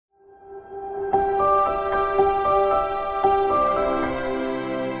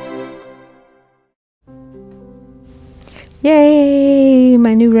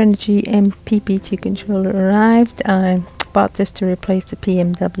new Renogy MPPT controller arrived. I bought this to replace the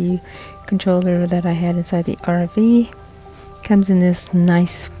PMW controller that I had inside the RV. Comes in this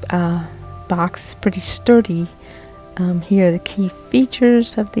nice box, pretty sturdy. Here are the key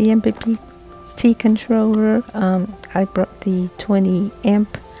features of the MPPT controller. I brought the 20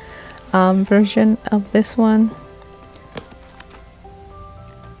 amp version of this one.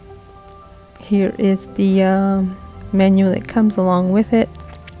 Here is the manual that comes along with it.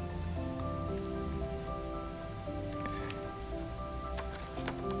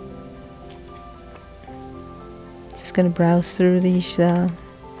 Just going to browse through these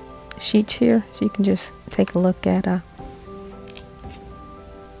sheets here, so you can just take a look at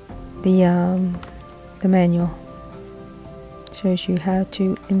the manual. Shows you how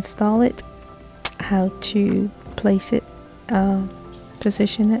to install it, how to place it,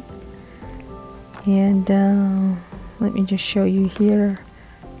 position it, and let me just show you here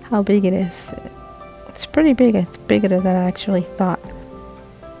how big it is. It's pretty big. It's bigger than I actually thought.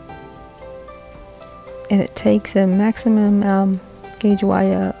 And it takes a maximum gauge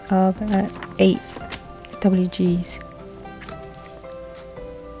wire of 8 WGs.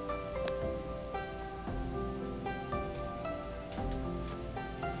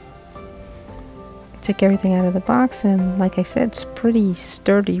 Took everything out of the box, and like I said, it's pretty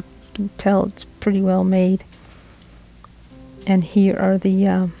sturdy. You can tell it's pretty well made. And here are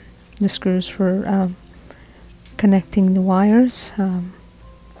the screws for connecting the wires.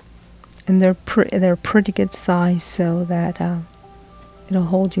 And they're pretty good size, so that it'll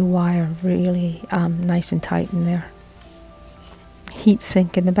hold your wire really nice and tight in there. Heat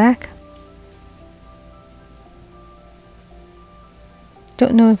sink in the back.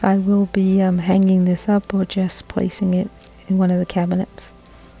 Don't know if I will be hanging this up or just placing it in one of the cabinets.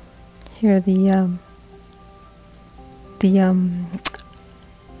 Here are the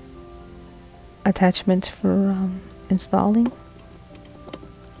attachments for installing.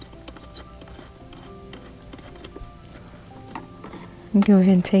 Go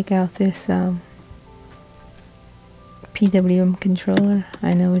ahead and take out this PWM controller.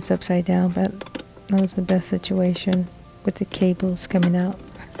 I know it's upside down, but that was the best situation with the cables coming out.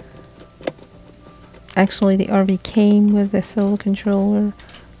 Actually, the RV came with a solo controller,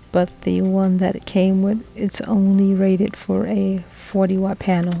 but the one that it came with, it's only rated for a 40 watt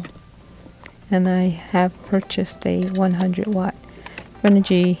panel. And I have purchased a 100 watt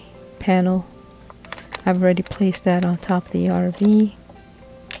Renogy panel. I've already placed that on top of the RV.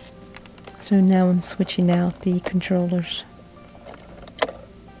 So now I'm switching out the controllers.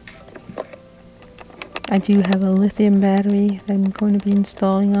 I do have a lithium battery that I'm going to be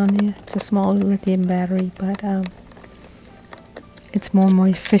installing on here. It's a small lithium battery, but it's more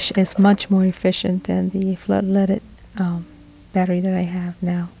efficient. It's much more efficient than the flood-leaded battery that I have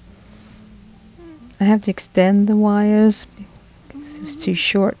now. I have to extend the wires because it was too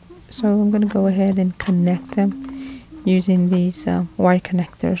short, so I'm going to go ahead and connect them using these wire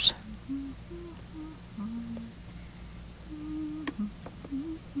connectors.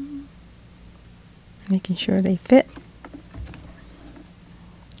 Making sure they fit.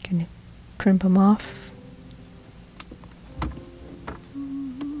 Gonna crimp them off.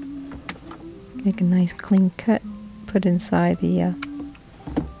 Make a nice clean cut. Put inside the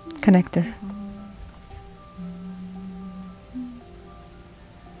connector.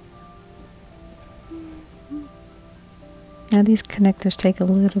 Now these connectors take a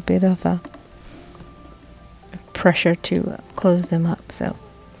little bit of pressure to close them up, so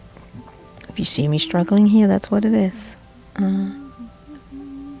if you see me struggling here, that's what it is. I'm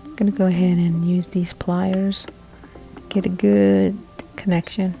gonna go ahead and use these pliers, get a good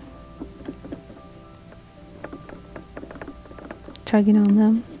connection. Tugging on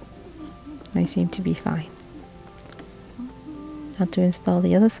them, they seem to be fine. Now to install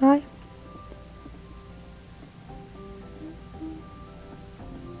the other side.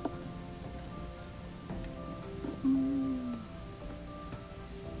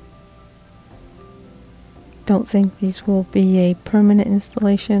 Don't think these will be a permanent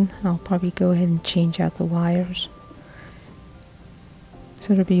installation. I'll probably go ahead and change out the wires.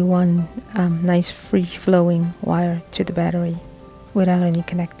 So there'll be one nice free-flowing wire to the battery without any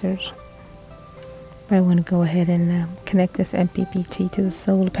connectors. But I want to go ahead and connect this MPPT to the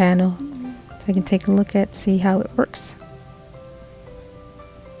solar panel so I can take a look at, see how it works.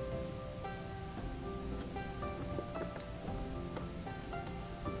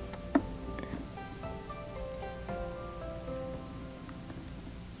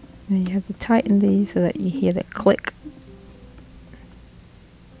 Then you have to tighten these so that you hear the click.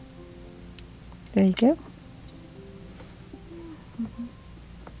 There you go.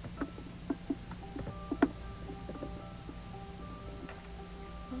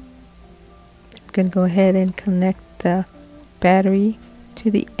 going to go ahead and connect the battery to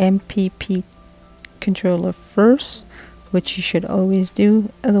the MPP controller first, which you should always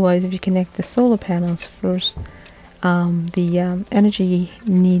do. Otherwise, if you connect the solar panels first, the energy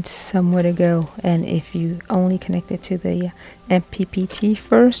needs somewhere to go, and if you only connect it to the MPPT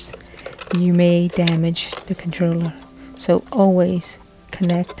first, you may damage the controller. So always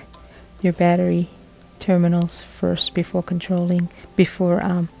connect your battery terminals first before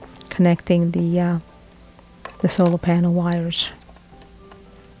connecting the solar panel wires.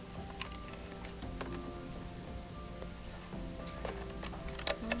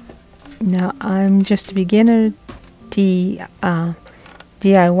 Now I'm just a beginner DIYer.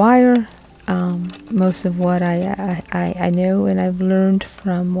 Most of what I know and I've learned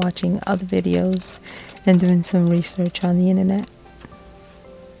from watching other videos and doing some research on the internet.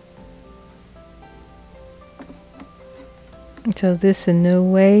 So this in no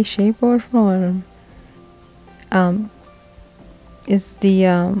way, shape, or form is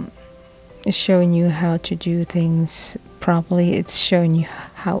showing you how to do things properly. It's showing you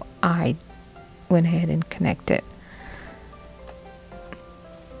how I went ahead and connected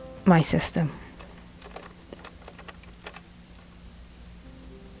my system.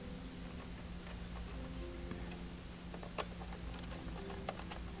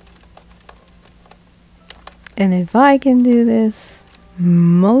 And if I can do this,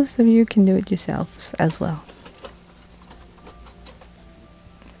 most of you can do it yourselves as well.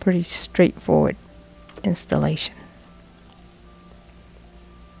 Pretty straightforward installation.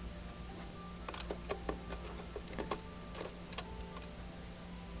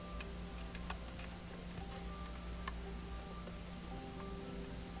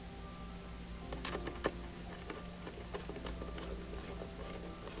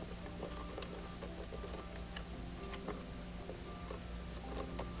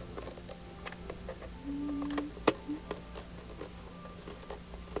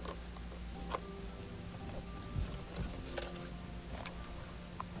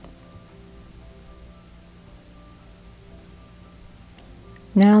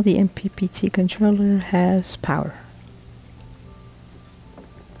 Now the MPPT controller has power.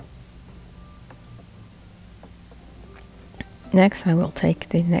 Next, I will take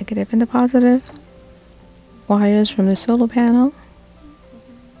the negative and the positive wires from the solar panel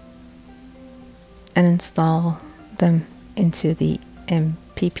and install them into the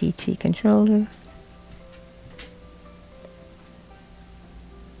MPPT controller.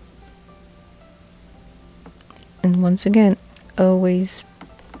 And once again, always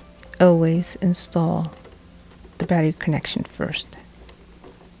install the battery connection first.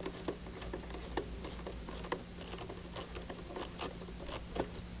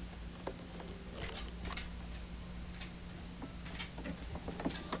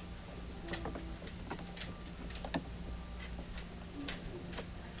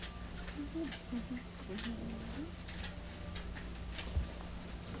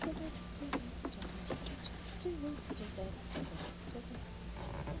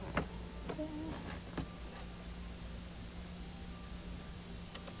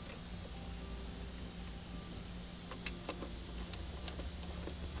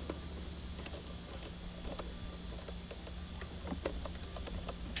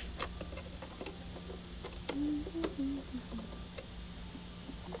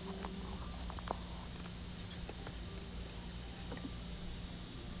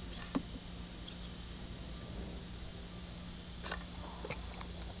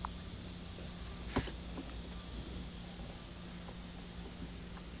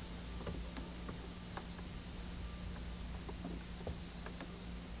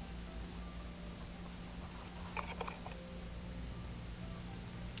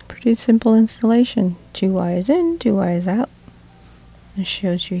 Pretty simple installation. 2 wires in, 2 wires out. It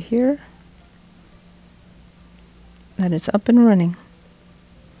shows you here that it's up and running.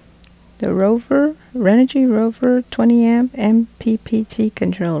 The Renogy Rover 20 amp MPPT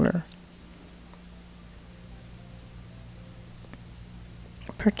controller.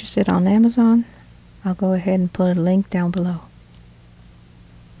 Purchase it on Amazon. I'll go ahead and put a link down below.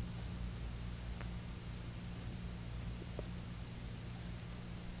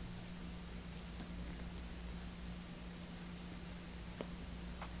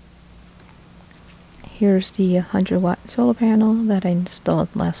 Here's the 100-watt solar panel that I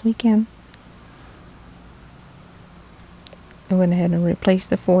installed last weekend. I went ahead and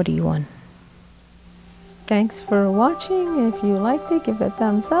replaced the 40 one. Thanks for watching. If you liked it, give it a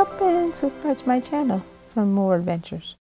thumbs up and subscribe to my channel for more adventures.